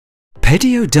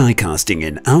Pedeo Die Casting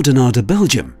in Oudenaarde,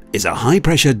 Belgium is a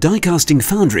high-pressure die casting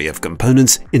foundry of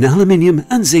components in aluminium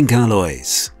and zinc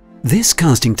alloys. This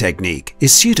casting technique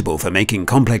is suitable for making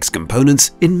complex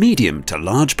components in medium to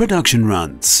large production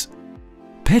runs.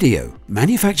 Pedeo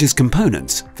manufactures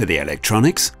components for the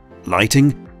electronics,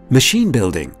 lighting, machine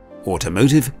building,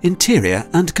 automotive, interior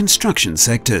and construction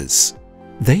sectors.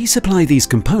 They supply these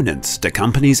components to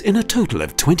companies in a total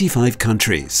of 25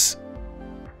 countries.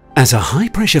 As a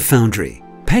high-pressure foundry,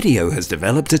 Pedeo has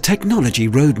developed a technology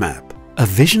roadmap, a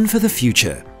vision for the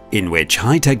future, in which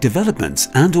high-tech developments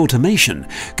and automation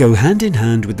go hand in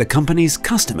hand with the company's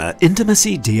customer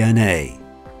intimacy DNA.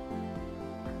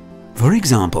 For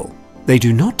example, they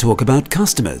do not talk about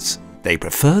customers, they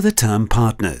prefer the term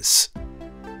partners.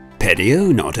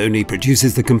 Pedeo not only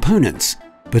produces the components,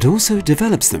 but also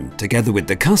develops them together with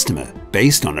the customer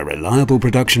based on a reliable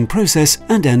production process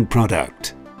and end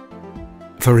product.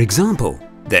 For example,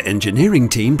 their engineering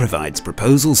team provides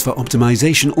proposals for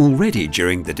optimization already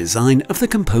during the design of the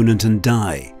component and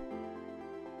die.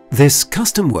 This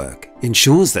custom work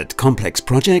ensures that complex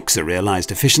projects are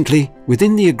realized efficiently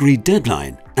within the agreed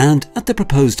deadline and at the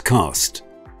proposed cost.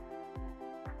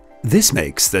 This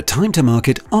makes the time to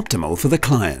market optimal for the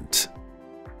client.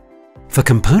 For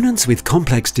components with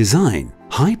complex design,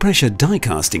 high-pressure die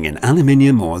casting in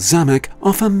aluminium or Zinc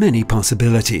offer many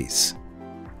possibilities.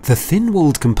 The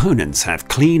thin-walled components have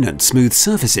clean and smooth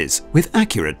surfaces with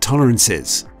accurate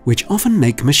tolerances, which often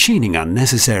make machining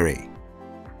unnecessary.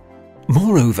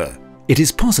 Moreover, it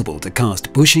is possible to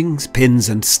cast bushings, pins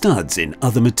and studs in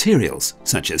other materials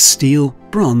such as steel,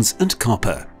 bronze and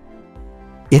copper.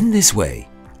 In this way,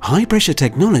 high-pressure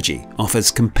technology offers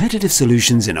competitive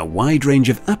solutions in a wide range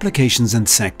of applications and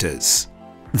sectors.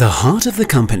 The heart of the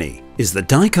company is the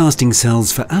die casting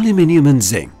cells for aluminium and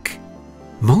zinc.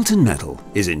 Molten metal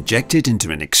is injected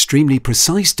into an extremely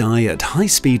precise die at high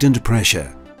speed and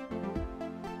pressure.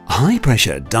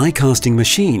 High-pressure die casting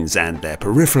machines and their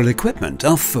peripheral equipment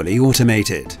are fully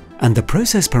automated, and the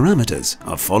process parameters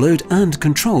are followed and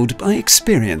controlled by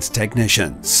experienced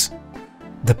technicians.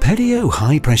 The Pedeo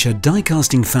high-pressure die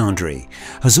casting foundry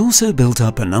has also built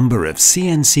up a number of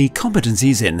Cnc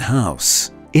competencies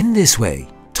in-house. In this way,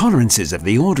 tolerances of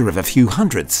the order of a few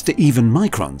hundredths to even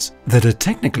microns that are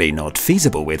technically not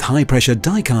feasible with high-pressure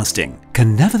die casting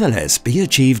can nevertheless be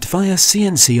achieved via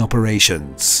CNC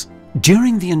operations.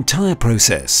 During the entire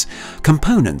process,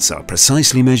 components are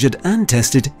precisely measured and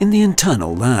tested in the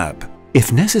internal lab.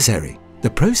 If necessary, the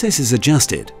process is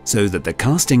adjusted so that the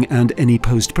casting and any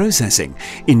post-processing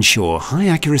ensure high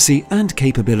accuracy and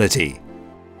capability.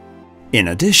 In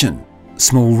addition,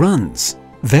 small runs,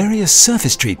 various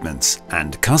surface treatments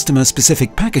and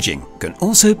customer-specific packaging can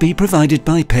also be provided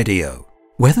by Pedeo,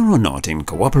 whether or not in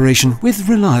cooperation with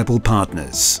reliable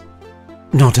partners.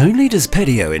 Not only does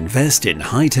Pedeo invest in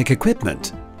high-tech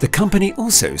equipment, the company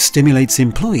also stimulates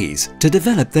employees to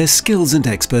develop their skills and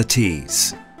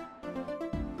expertise.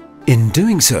 In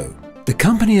doing so, the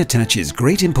company attaches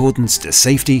great importance to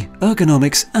safety,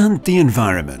 ergonomics and the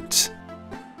environment.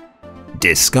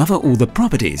 Discover all the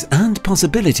properties and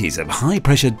possibilities of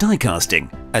high-pressure die casting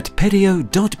at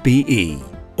pedeo.be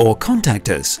or contact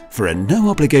us for a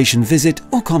no-obligation visit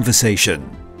or conversation.